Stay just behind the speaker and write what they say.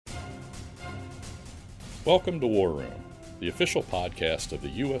Welcome to War Room, the official podcast of the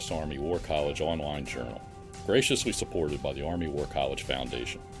U.S. Army War College online journal, graciously supported by the Army War College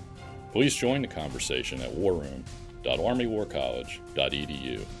Foundation. Please join the conversation at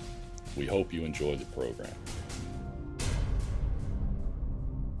warroom.armywarcollege.edu. We hope you enjoy the program.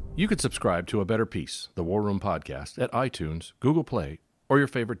 You could subscribe to A Better Peace, the War Room podcast, at iTunes, Google Play, or your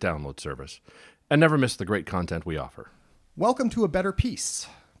favorite download service, and never miss the great content we offer. Welcome to A Better Peace,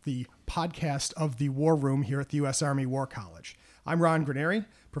 the podcast of the War Room here at the U.S. Army War College. I'm Ron Granieri,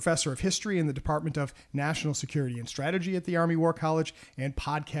 professor of history in the Department of National Security and Strategy at the Army War College and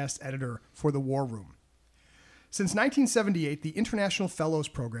podcast editor for the War Room. Since 1978, the International Fellows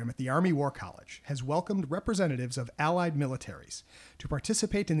Program at the Army War College has welcomed representatives of allied militaries to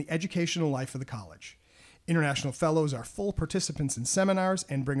participate in the educational life of the college. International Fellows are full participants in seminars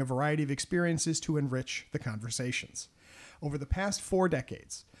and bring a variety of experiences to enrich the conversations. Over the past 4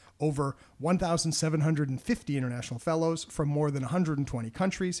 decades, over 1,750 International Fellows from more than 120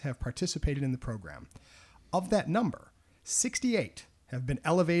 countries have participated in the program. Of that number, 68 have been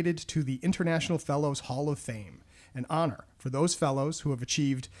elevated to the International Fellows Hall of Fame, an honor for those fellows who have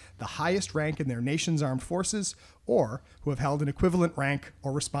achieved the highest rank in their nation's armed forces or who have held an equivalent rank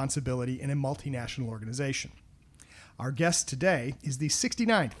or responsibility in a multinational organization. Our guest today is the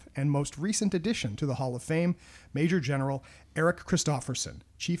 69th and most recent addition to the Hall of Fame, Major General Eirik Kristoffersen,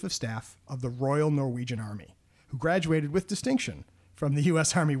 Chief of Staff of the Royal Norwegian Army, who graduated with distinction from the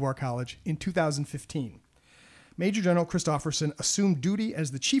U.S. Army War College in 2015. Major General Kristoffersen assumed duty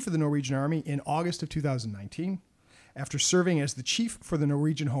as the Chief of the Norwegian Army in August of 2019, after serving as the Chief for the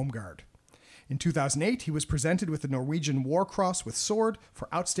Norwegian Home Guard. In 2008, he was presented with the Norwegian War Cross with Sword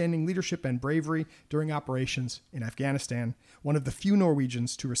for outstanding leadership and bravery during operations in Afghanistan, one of the few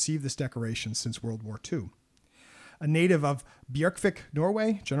Norwegians to receive this decoration since World War II. A native of Bjørkvik,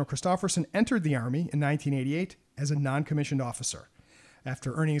 Norway, General Kristoffersen entered the Army in 1988 as a non-commissioned officer.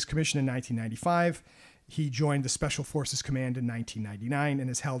 After earning his commission in 1995, he joined the Special Forces Command in 1999 and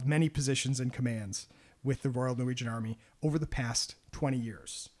has held many positions and commands with the Royal Norwegian Army over the past 20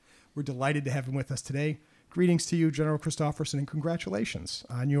 years. We're delighted to have him with us today. Greetings to you, General Kristoffersen, and congratulations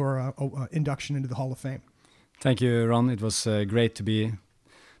on your induction into the Hall of Fame. Thank you, Ron. It was great to be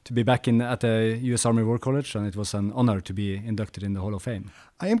back at the U.S. Army War College, and it was an honor to be inducted in the Hall of Fame.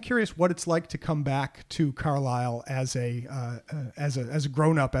 I am curious what it's like to come back to Carlisle as a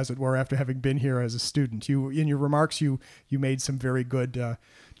grown-up, as it were, after having been here as a student. You, in your remarks, you made some very good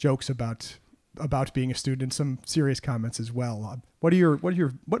jokes about being a student, some serious comments as well. What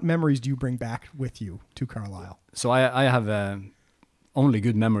memories do you bring back with you to Carlisle? So I have only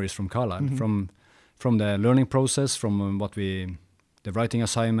good memories from Carlisle, from the learning process, from the writing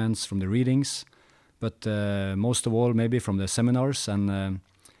assignments, from the readings, but most of all maybe from the seminars and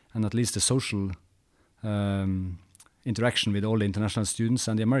at least the social interaction with all the international students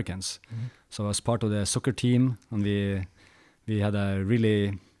and the Americans. So I was part of the soccer team, and we had a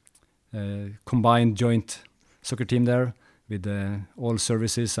really combined joint soccer team there with all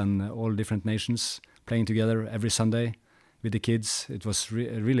services and all different nations playing together every Sunday with the kids. It was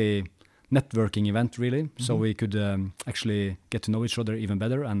a really networking event, really. So we could actually get to know each other even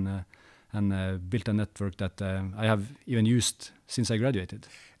better and built a network that I have even used since I graduated.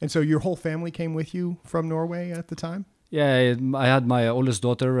 And so your whole family came with you from Norway at the time? Yeah, I had my oldest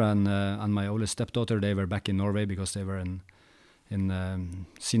daughter and my oldest stepdaughter. They were back in Norway because they were in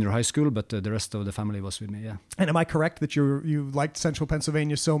senior high school, but the rest of the family was with me, yeah. And am I correct that you liked Central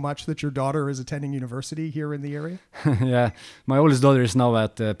Pennsylvania so much that your daughter is attending university here in the area? Yeah, my oldest daughter is now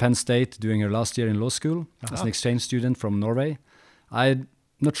at Penn State doing her last year in law school as an exchange student from Norway. I'm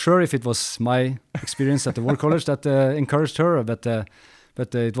not sure if it was my experience at the War College that encouraged her, but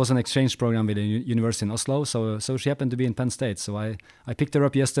it was an exchange program with the university in Oslo, so she happened to be in Penn State. So I picked her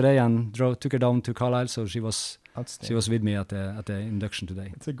up yesterday and took her down to Carlisle, so she was with me at the induction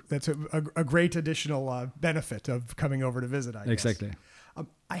today. That's a great additional benefit of coming over to visit, I guess. Exactly.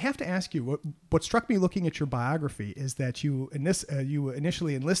 I have to ask you, what struck me looking at your biography is that you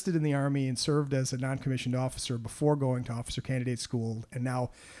initially enlisted in the Army and served as a non-commissioned officer before going to officer candidate school, and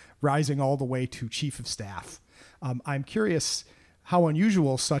now rising all the way to Chief of Staff. I'm curious how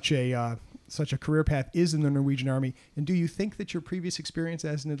unusual such a career path is in the Norwegian Army, and do you think that your previous experience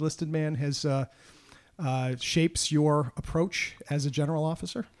as an enlisted man has shapes your approach as a general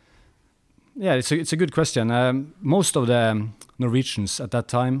officer? Yeah, it's a good question. Most of the Norwegians at that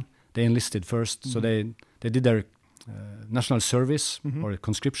time, they enlisted first, so they did their national service or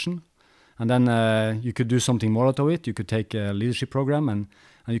conscription, and then you could do something more out of it. You could take a leadership program and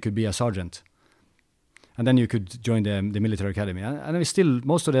you could be a sergeant. And then you could join the military academy. And we still,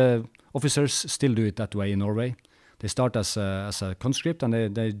 most of the officers still do it that way in Norway. They start as a conscript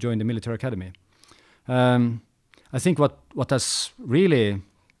and they join the military academy. I think what has really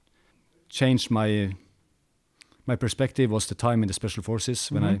changed my perspective was the time in the special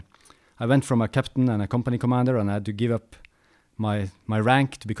forces when I went from a captain and a company commander, and I had to give up my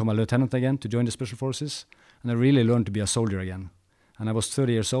rank to become a lieutenant again to join the special forces, and I really learned to be a soldier again. And I was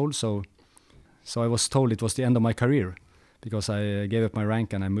 30 years old, so I was told it was the end of my career because I gave up my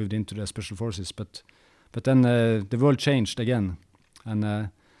rank and I moved into the special forces. But then the world changed again, and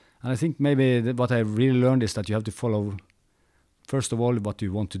I think maybe what I really learned is that you have to follow, first of all, what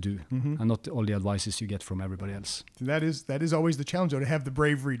you want to do, and not all the advices you get from everybody else. That is always the challenge, though, to have the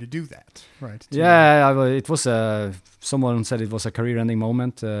bravery to do that, right? It was someone said it was a career-ending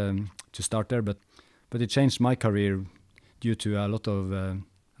moment to start there, but it changed my career due to a lot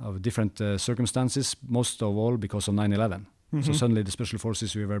of different circumstances, most of all because of 9/11. So suddenly the special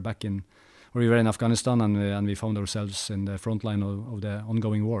forces, we were in Afghanistan, and we found ourselves in the front line of the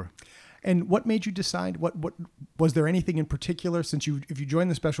ongoing war. And what made you decide? What was there anything in particular, if you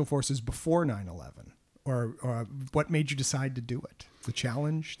joined the special forces before 9/11, or what made you decide to do it? The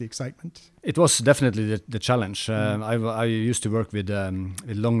challenge, the excitement? It was definitely the challenge. I used to work with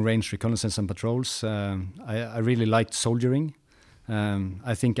long-range reconnaissance and patrols. I really liked soldiering.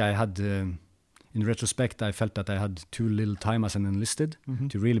 I think I had, in retrospect, I felt that I had too little time as an enlisted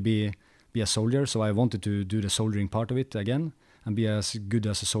to really be a soldier. So I wanted to do the soldiering part of it again and be as good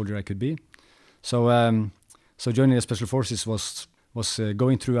as a soldier I could be. So joining the special forces was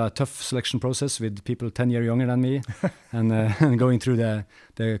going through a tough selection process with people 10 years younger than me, and going through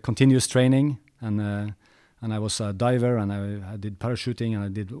the continuous training. And I was a diver, and I did parachuting, and I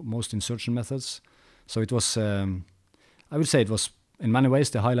did most insertion methods. So it was, I would say it was in many ways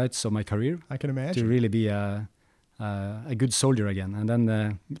the highlights of my career. I can imagine. To really be a good soldier again, and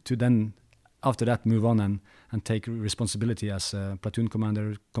then after that move on and take responsibility as a platoon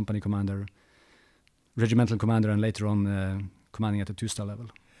commander, company commander, regimental commander, and later on commanding at the 2-star level.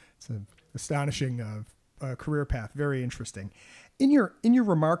 It's an astonishing career path. Very interesting. In your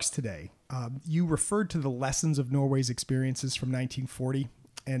remarks today, you referred to the lessons of Norway's experiences from 1940,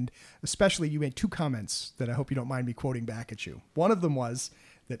 and especially you made 2 comments that I hope you don't mind me quoting back at you. One of them was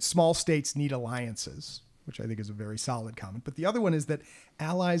that small states need alliances, which I think is a very solid comment. But the other one is that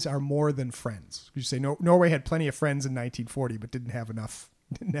allies are more than friends. You say Norway had plenty of friends in 1940, but didn't have enough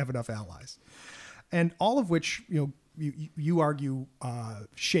allies, and all of which you argue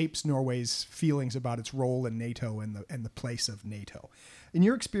shapes Norway's feelings about its role in NATO and the place of NATO. In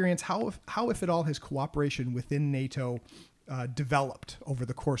your experience, how if at all has cooperation within NATO developed over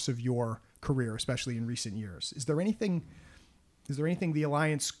the course of your career, especially in recent years? Is there anything the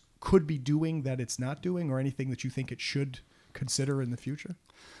alliance could be doing that it's not doing, or anything that you think it should consider in the future?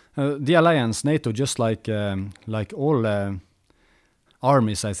 The alliance, NATO, just like all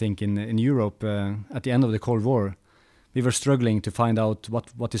armies, I think, in Europe, at the end of the Cold War, we were struggling to find out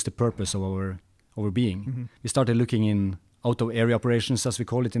what is the purpose of our being. We started looking out of area operations, as we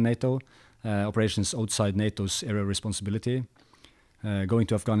call it in NATO, operations outside NATO's area of responsibility, going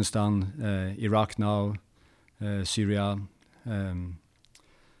to Afghanistan, Iraq now, Syria,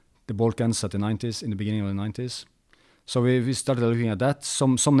 the Balkans in the beginning of the 90s. So we started looking at that.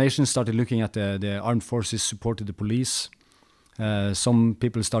 Some nations started looking at the armed forces supported the police. Some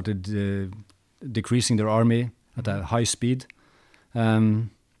people started decreasing their army at a high speed.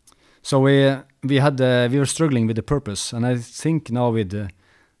 So we were struggling with the purpose, and I think now with the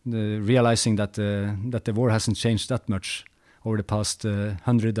realizing that the war hasn't changed that much over the past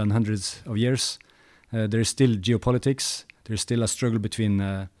hundreds of years, there is still geopolitics. There is still a struggle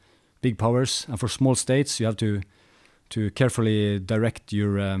between big powers, and for small states, you have to carefully direct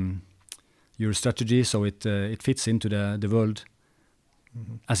your strategy so it fits into the world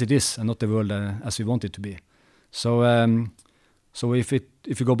as it is, and not the world as we want it to be. So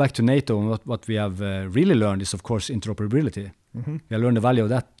if you go back to NATO, what we have really learned is, of course, interoperability. We have learned the value of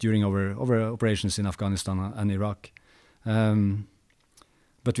that during our operations in Afghanistan and Iraq.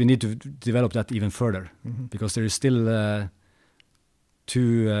 But we need to develop that even further, because there is still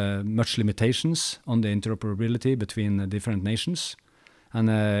too much limitations on the interoperability between different nations, and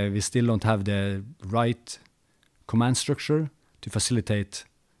we still don't have the right command structure to facilitate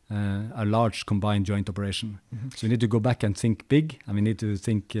a large combined joint operation. So we need to go back and think big, and we need to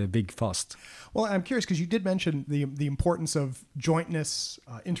think big fast. Well, I'm curious, because you did mention the importance of jointness,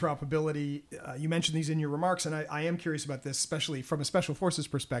 interoperability. You mentioned these in your remarks, and I am curious about this, especially from a special forces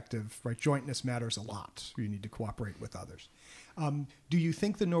perspective. Right, jointness matters a lot. You need to cooperate with others. Do you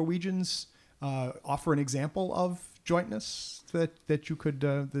think the Norwegians offer an example of jointness that you could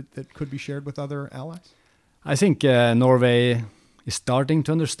that could be shared with other allies? I think Norway is starting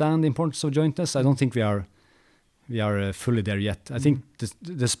to understand the importance of jointness. I don't think we are fully there yet. I think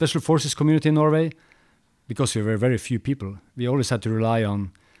the special forces community in Norway, because we were very few people, we always had to rely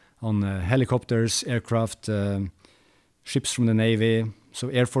on helicopters, aircraft, ships from the Navy, so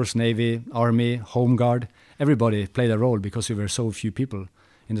Air Force, Navy, Army, Home Guard. Everybody played a role because we were so few people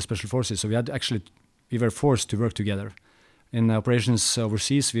in the special forces. So we were forced to work together. In operations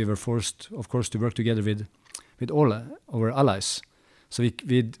overseas, we were forced, of course, to work together with all our allies. So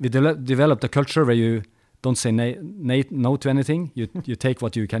we developed a culture where you don't say no to anything. You take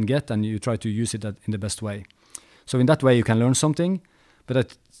what you can get and you try to use it in the best way. So in that way, you can learn something.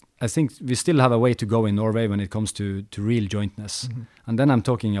 But I think we still have a way to go in Norway when it comes to real jointness. And then I'm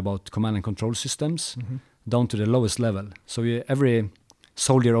talking about command and control systems down to the lowest level. So every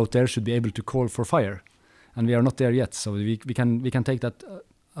soldier out there should be able to call for fire. And we are not there yet. So we can take that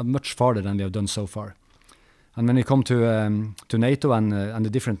much farther than we have done so far. And when we come to NATO and the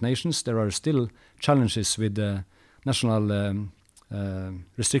different nations, there are still challenges with national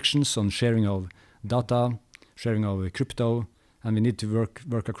restrictions on sharing of data, sharing of crypto, and we need to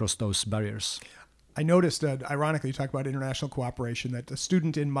work across those barriers. I noticed, ironically, you talk about international cooperation, that a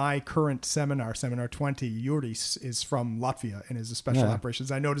student in my current seminar 20, Juris, is from Latvia and is a special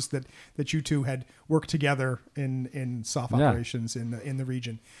operations. I noticed that you two had worked together in SOF operations in the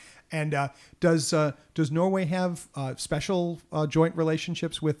region. And does Norway have special joint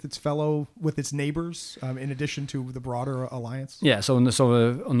relationships with its neighbors in addition to the broader alliance? Yeah, so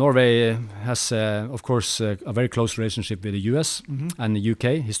Norway has, of course, a very close relationship with the US and the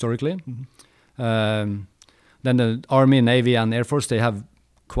UK historically. Then the Army, Navy, and Air Force, they have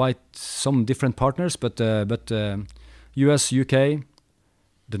quite some different partners, but US, UK,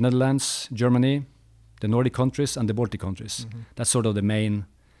 the Netherlands, Germany, the Nordic countries, and the Baltic countries. That's sort of the main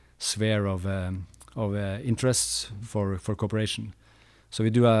sphere of interests for cooperation. So we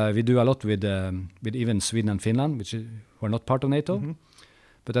do a lot with even Sweden and Finland, which were not part of NATO.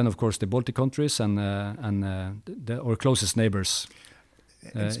 But then, of course, the Baltic countries and our closest neighbors.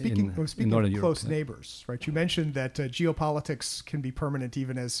 And speaking of close neighbors, right? You mentioned that geopolitics can be permanent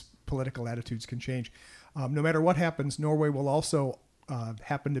even as political attitudes can change. No matter what happens, Norway will also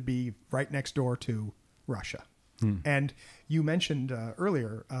happen to be right next door to Russia. And you mentioned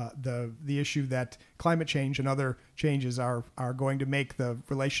earlier the issue that climate change and other changes are going to make the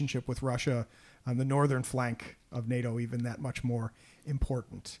relationship with Russia on the northern flank of NATO even that much more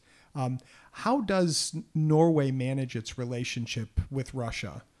important. How does Norway manage its relationship with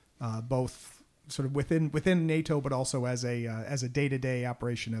Russia, both sort of within NATO, but also as a day-to-day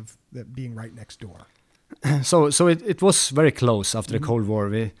operation of being right next door? So it was very close after the Cold War.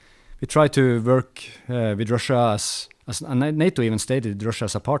 We tried to work with Russia and NATO even stated Russia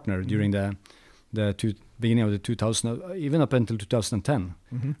as a partner during the beginning of the 2000, even up until 2010.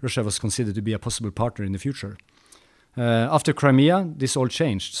 Russia was considered to be a possible partner in the future. After Crimea, this all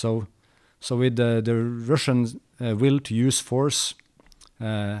changed. So with the Russian will to use force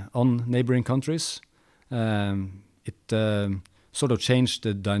on neighboring countries, it sort of changed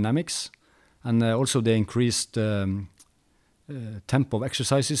the dynamics, and also the increased tempo of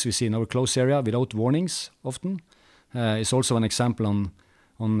exercises we see in our close area without warnings often is also an example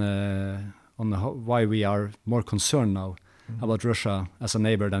on why we are more concerned now about Russia as a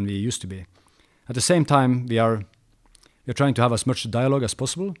neighbor than we used to be. At the same time, we are trying to have as much dialogue as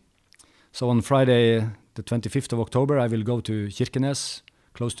possible. So on Friday, the 25th of October, I will go to Kirkenes,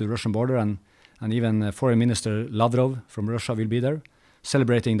 close to the Russian border, and even Foreign Minister Lavrov from Russia will be there,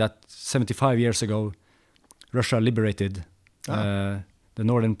 celebrating that 75 years ago, Russia liberated the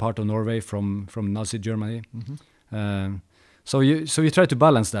northern part of Norway from Nazi Germany. So you try to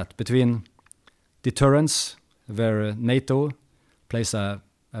balance that between deterrence, where NATO plays a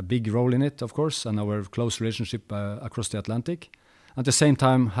big role in it, of course, and our close relationship across the Atlantic. At the same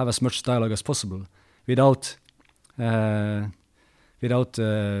time, have as much dialogue as possible without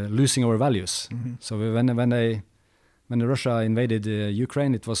losing our values. So when Russia invaded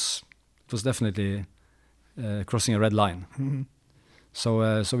Ukraine, it was definitely crossing a red line.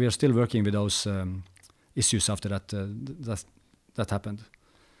 So we are still working with those issues after that happened.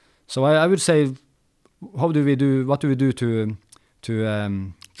 So I would say, what do we do to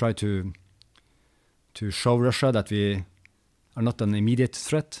try to show Russia that we are not an immediate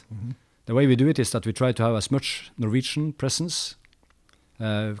threat? The way we do it is that we try to have as much Norwegian presence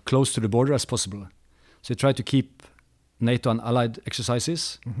close to the border as possible. So we try to keep NATO and allied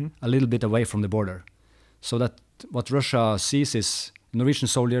exercises a little bit away from the border, so that what Russia sees is Norwegian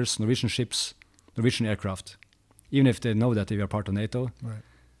soldiers, Norwegian ships, Norwegian aircraft. Even if they know that we are part of NATO, Right.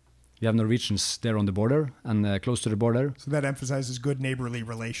 we have Norwegians there on the border and close to the border. So that emphasizes good neighborly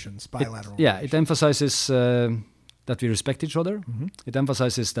relations, bilateral. It emphasizes that we respect each other. Mm-hmm. It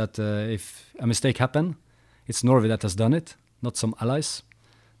emphasizes that if a mistake happens, it's Norway that has done it, not some allies.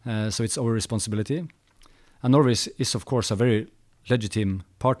 So it's our responsibility. And Norway is of course a very legitimate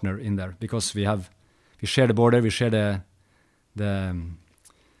partner in there because we share the border, we share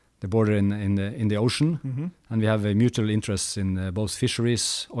the border in the ocean, Mm-hmm. and we have mutual interests in both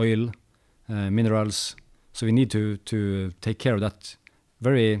fisheries, oil, minerals. So we need to take care of that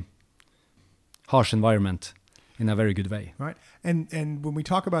very harsh environment in a very good way. Right. And when we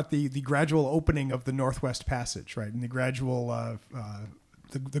talk about the gradual opening of the Northwest Passage, right, and the gradual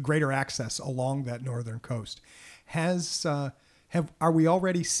the greater access along that northern coast, are we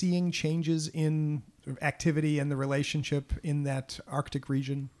already seeing changes in activity and the relationship in that Arctic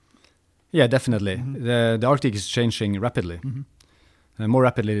region? Yeah, definitely. Mm-hmm. The Arctic is changing rapidly, Mm-hmm. More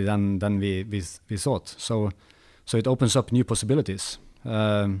rapidly than we thought. So it opens up new possibilities.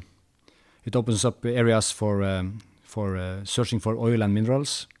 It opens up areas for searching for oil and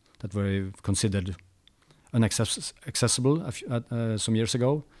minerals that were considered inaccessible some years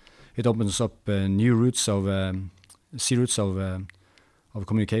ago. It opens up new routes of sea routes of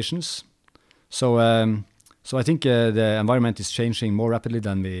communications. So I think the environment is changing more rapidly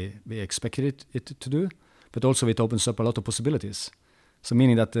than we expected it to do, but also it opens up a lot of possibilities. So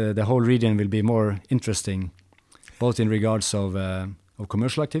meaning that the whole region will be more interesting, both in regards of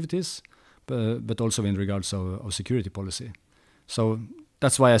commercial activities, but also in regards of security policy. So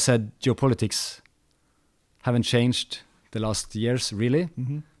that's why I said geopolitics haven't changed the last years, really,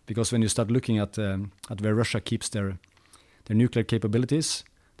 Mm-hmm. because when you start looking at where Russia keeps their nuclear capabilities,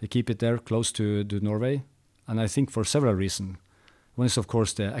 they keep it there close to Norway, and I think for several reasons. One is, of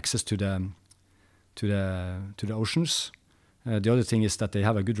course, the access to the oceans. The other thing is that they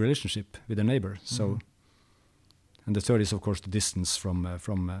have a good relationship with their neighbor. So, Mm-hmm. and the third is, of course, the distance from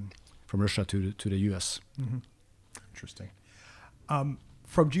Russia to the U.S. Mm-hmm. Interesting.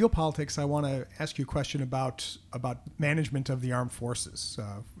 From geopolitics, I want to ask you a question about management of the armed forces,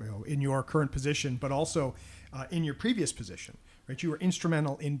 in your current position, but also in your previous position. Right, you were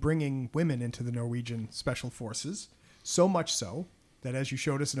instrumental in bringing women into the Norwegian Special Forces, so much so that, as you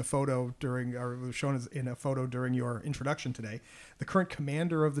showed us in a photo during your introduction today, the current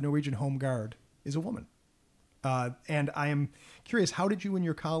commander of the Norwegian Home Guard is a woman. And I am curious, how did you and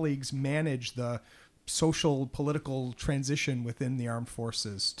your colleagues manage the social, political transition within the armed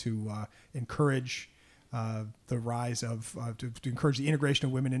forces to encourage the rise of, to encourage the integration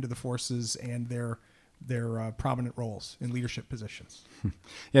of women into the forces and their prominent roles in leadership positions?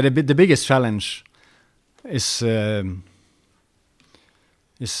 Yeah, the biggest challenge is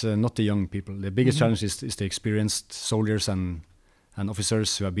not the young people. The biggest challenge is the experienced soldiers and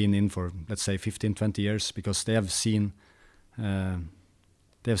officers who have been in for, let's say, 15, 20 years, because they have seen a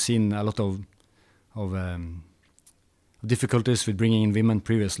lot of difficulties with bringing in women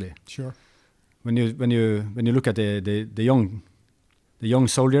previously. Sure. When you look at the young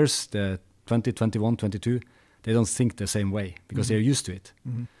soldiers, the 20, 21, 22, they don't think the same way because they're used to it.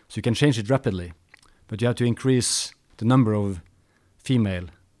 Mm-hmm. So you can change it rapidly, but you have to increase the number of female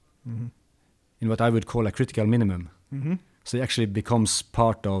in what I would call a critical minimum. Mm-hmm. So it actually becomes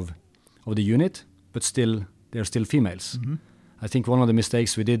part of the unit, but still they're still females. Mm-hmm. I think one of the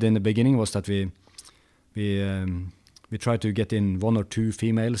mistakes we did in the beginning was that we tried to get in one or two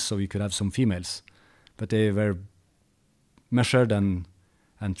females so we could have some females, but they were measured and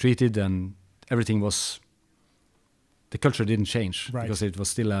treated, and everything was, the culture didn't change. Right. Because it was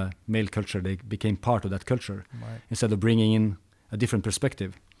still a male culture. They became part of that culture Right. instead of bringing in a different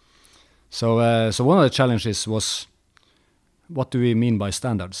perspective. So one of the challenges was, what do we mean by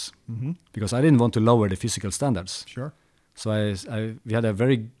standards? Mm-hmm. Because I didn't want to lower the physical standards. Sure. So we had a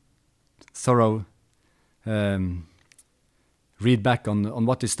very thorough read back on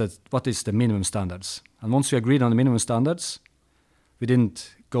what is the minimum standards. And once we agreed on the minimum standards, we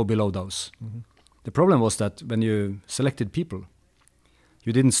didn't go below those. Mm-hmm. The problem was that when you selected people,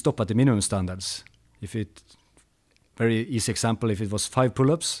 you didn't stop at the minimum standards. Very easy example, if it was 5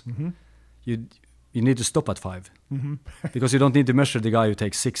 pull-ups, Mm-hmm. you need to stop at 5. Mm-hmm. Because you don't need to measure the guy who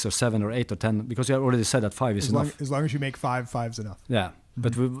takes 6 or 7 or 8 or 10, because you have already said that 5 is enough. As long as you make 5's enough. Yeah,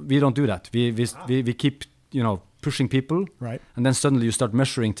 but we don't do that. We keep pushing people, Right. and then suddenly you start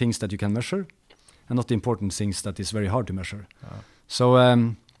measuring things that you can measure, and not the important things that is very hard to measure. So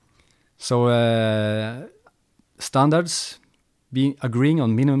standards, agreeing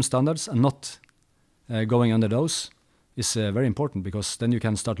on minimum standards and not going under those is very important, because then you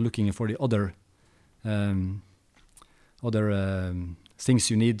can start looking for the other things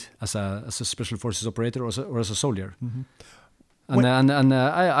you need as a special forces operator or as a soldier. And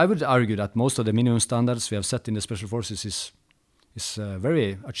I would argue that most of the minimum standards we have set in the special forces is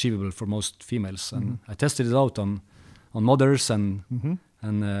very achievable for most females. And I tested it out on mothers and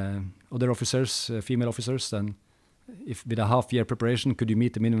other officers, female officers. And if with a half-year preparation, could you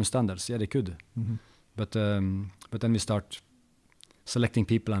meet the minimum standards? Yeah, they could. But then we start selecting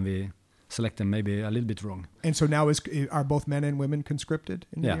people, and we select them maybe a little bit wrong. And so now are both men and women conscripted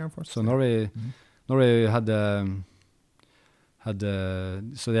in the armed forces? So Norway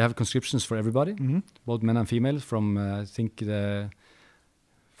so they have conscriptions for everybody, both men and female, from I think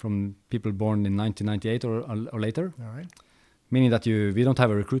from people born in 1998 or later. All right. Meaning that we don't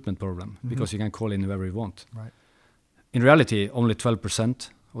have a recruitment problem, because you can call in whoever you want. Right. In reality, only 12%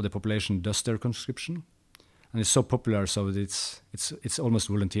 of the population does their conscription, and it's so popular, so it's almost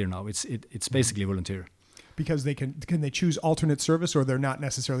volunteer now. It's basically volunteer. Because can they choose alternate service, or they're not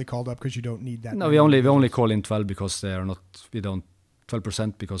necessarily called up because you don't need that? No, we only call in 12 because they are not. We don't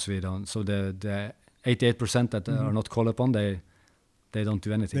 12% because we don't. So the 88% that are not called upon, they don't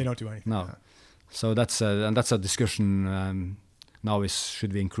do anything. They don't do anything. No. So that's a discussion now.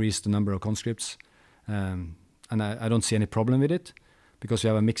 Should we increase the number of conscripts? And I don't see any problem with it, because we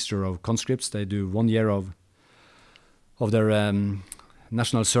have a mixture of conscripts. They do 1 year of their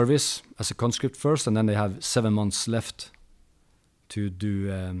national service as a conscript first, and then they have 7 months left to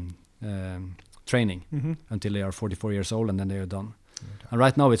do training until they are 44 years old, and then they are done. And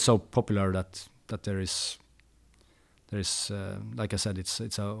right now it's so popular that there is like I said,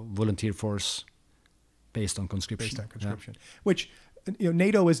 it's a volunteer force based on conscription. Which,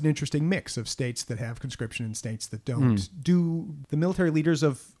 NATO is an interesting mix of states that have conscription and states that don't. Do the military leaders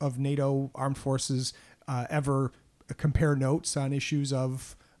of NATO armed forces ever compare notes on issues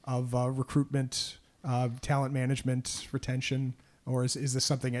of recruitment, talent management, retention, or is this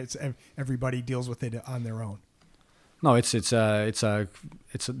something everybody deals with it on their own? No, there's a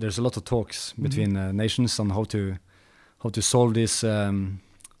lot of talks between nations on how to solve these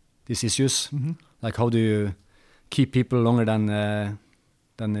issues. Like, how do you keep people longer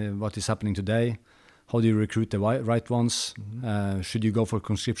than what is happening today? How do you recruit the right ones? Should you go for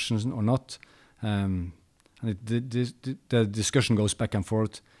conscription or not? And the discussion goes back and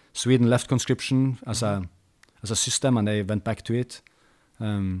forth. Sweden left conscription as a system, and they went back to it.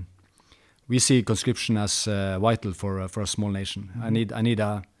 We see conscription as vital for a small nation. I need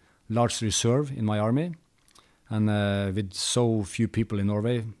a large reserve in my army, and with so few people in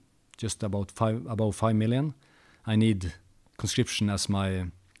Norway, just about 5 million, I need conscription as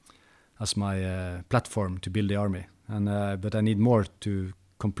my platform to build the army. And but I need more to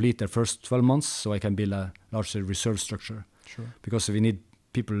complete their first 12 months, so I can build a larger reserve structure. Sure. Because we need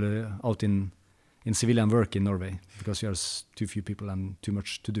people out in civilian work in Norway, because there's too few people and too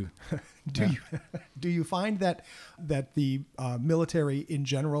much to do. Do you find that the military in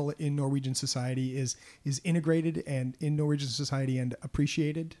general in Norwegian society is integrated and in Norwegian society and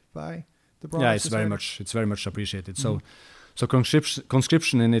appreciated by the broader society? It's very much appreciated. So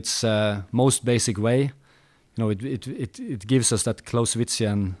conscription in its most basic way, it gives us that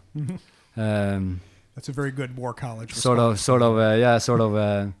Clausewitzian. That's a very good war college. Sort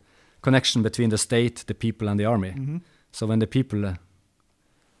of connection between the state, the people, and the army. So when the people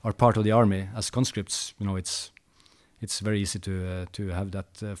are part of the army as conscripts, it's very easy to have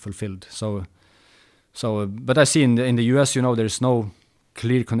that fulfilled. But I see in the US, there's no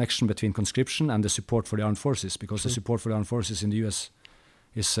clear connection between conscription and the support for the armed forces, because the support for the armed forces in the US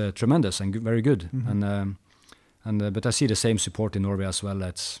is tremendous and very good. But I see the same support in Norway as well.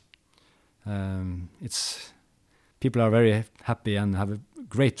 It's people are very happy and have a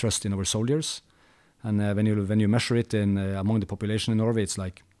great trust in our soldiers. And when you measure it among the population in Norway, it's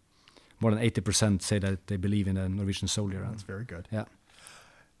like more than 80% say that they believe in a Norwegian soldier. That's very good. Yeah.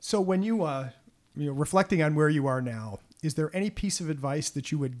 So when you reflecting on where you are now, is there any piece of advice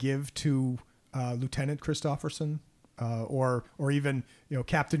that you would give to Lieutenant Kristoffersen, or even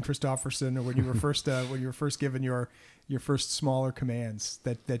Captain Kristoffersen, or when you were first given your first smaller commands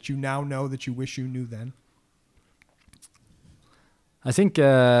that you now know that you wish you knew then? I think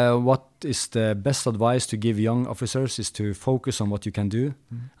what is the best advice to give young officers is to focus on what you can do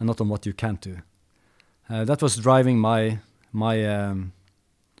and not on what you can't do. That was driving my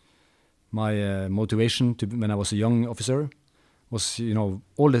motivation when I was a young officer. Was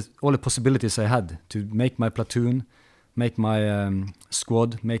all the possibilities I had to make my platoon, make my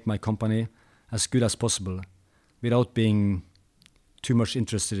squad, make my company as good as possible, without being too much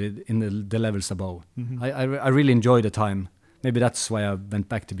interested in the levels above. I really enjoyed the time. Maybe that's why I went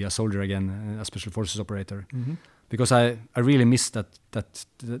back to be a soldier again, a special forces operator, because I really missed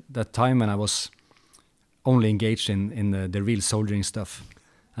that time when I was only engaged in the real soldiering stuff,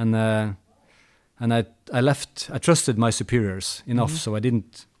 and I trusted my superiors enough, so I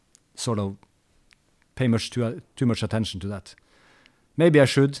didn't sort of pay too much attention to that. Maybe I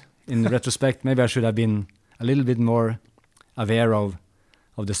should, in retrospect, maybe I should have been a little bit more aware of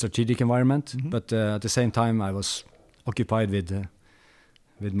the strategic environment, but at the same time I was occupied with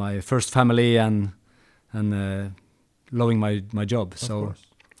my first family and loving my job. So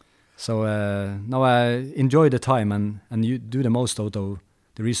now I enjoy the time and you do the most out of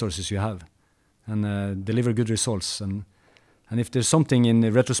the resources you have and deliver good results. And if there's something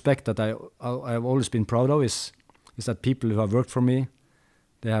in retrospect that I've always been proud of is that people who have worked for me,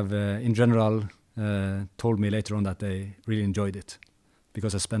 they have in general told me later on that they really enjoyed it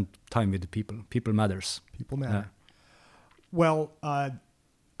because I spent time with the people. People matters. People matter. Well, I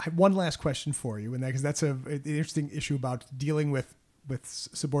have one last question for you, and because that's an interesting issue about dealing with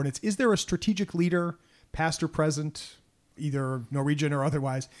subordinates. Is there a strategic leader, past or present, either Norwegian or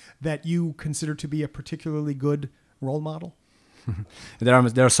otherwise, that you consider to be a particularly good role model? There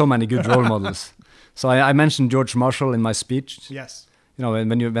are so many good role models. So I mentioned George Marshall in my speech. Yes. You know,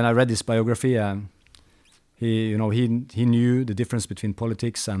 when I read his biography, he knew the difference between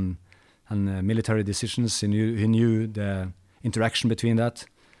politics and military decisions. He knew the interaction between that.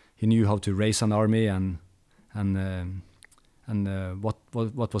 He knew how to raise an army and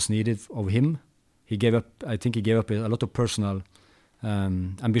what was needed of him. I think he gave up a lot of personal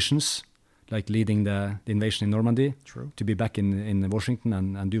ambitions, like leading the invasion in Normandy. True. To be back in Washington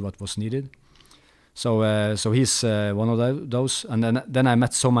and do what was needed. So he's one of those. And then I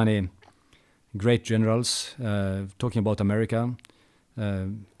met so many great generals talking about America.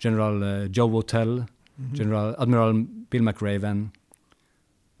 General Joe Votel, Admiral Bill McRaven,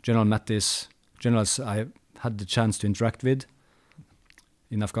 General Mattis, generals I had the chance to interact with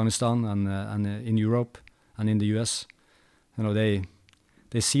in Afghanistan and in Europe and in the US. You know, they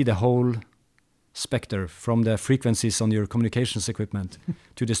see the whole specter from the frequencies on your communications equipment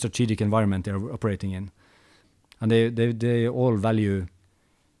to the strategic environment they're operating in, and they all value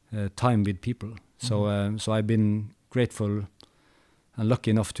time with people. So I've been grateful and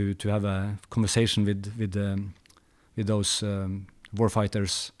lucky enough to have a conversation with those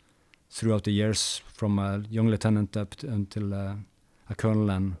warfighters throughout the years, from a young lieutenant up until a colonel,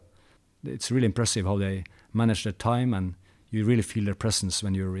 and it's really impressive how they manage their time, and you really feel their presence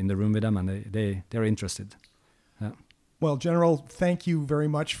when you're in the room with them, and they're interested. Yeah. Well, General, thank you very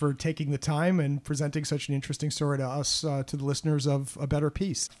much for taking the time and presenting such an interesting story to us, to the listeners of A Better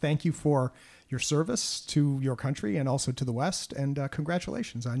Peace. Thank you for your service to your country and also to the West, and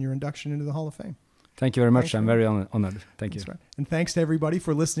congratulations on your induction into the Hall of Fame. Thank you very much. I'm very honored. Thank you. Right. And thanks to everybody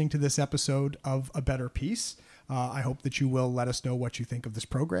for listening to this episode of A Better Peace. I hope that you will let us know what you think of this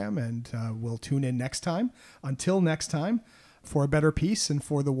program, and we'll tune in next time. Until next time, for A Better Peace and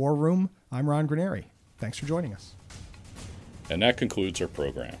for the War Room, I'm Ron Granieri. Thanks for joining us. And that concludes our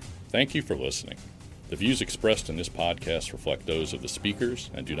program. Thank you for listening. The views expressed in this podcast reflect those of the speakers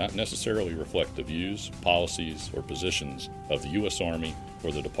and do not necessarily reflect the views, policies, or positions of the U.S. Army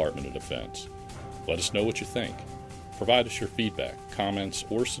or the Department of Defense. Let us know what you think. Provide us your feedback, comments,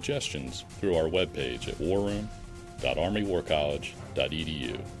 or suggestions through our webpage at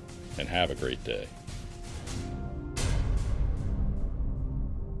warroom.armywarcollege.edu. And have a great day.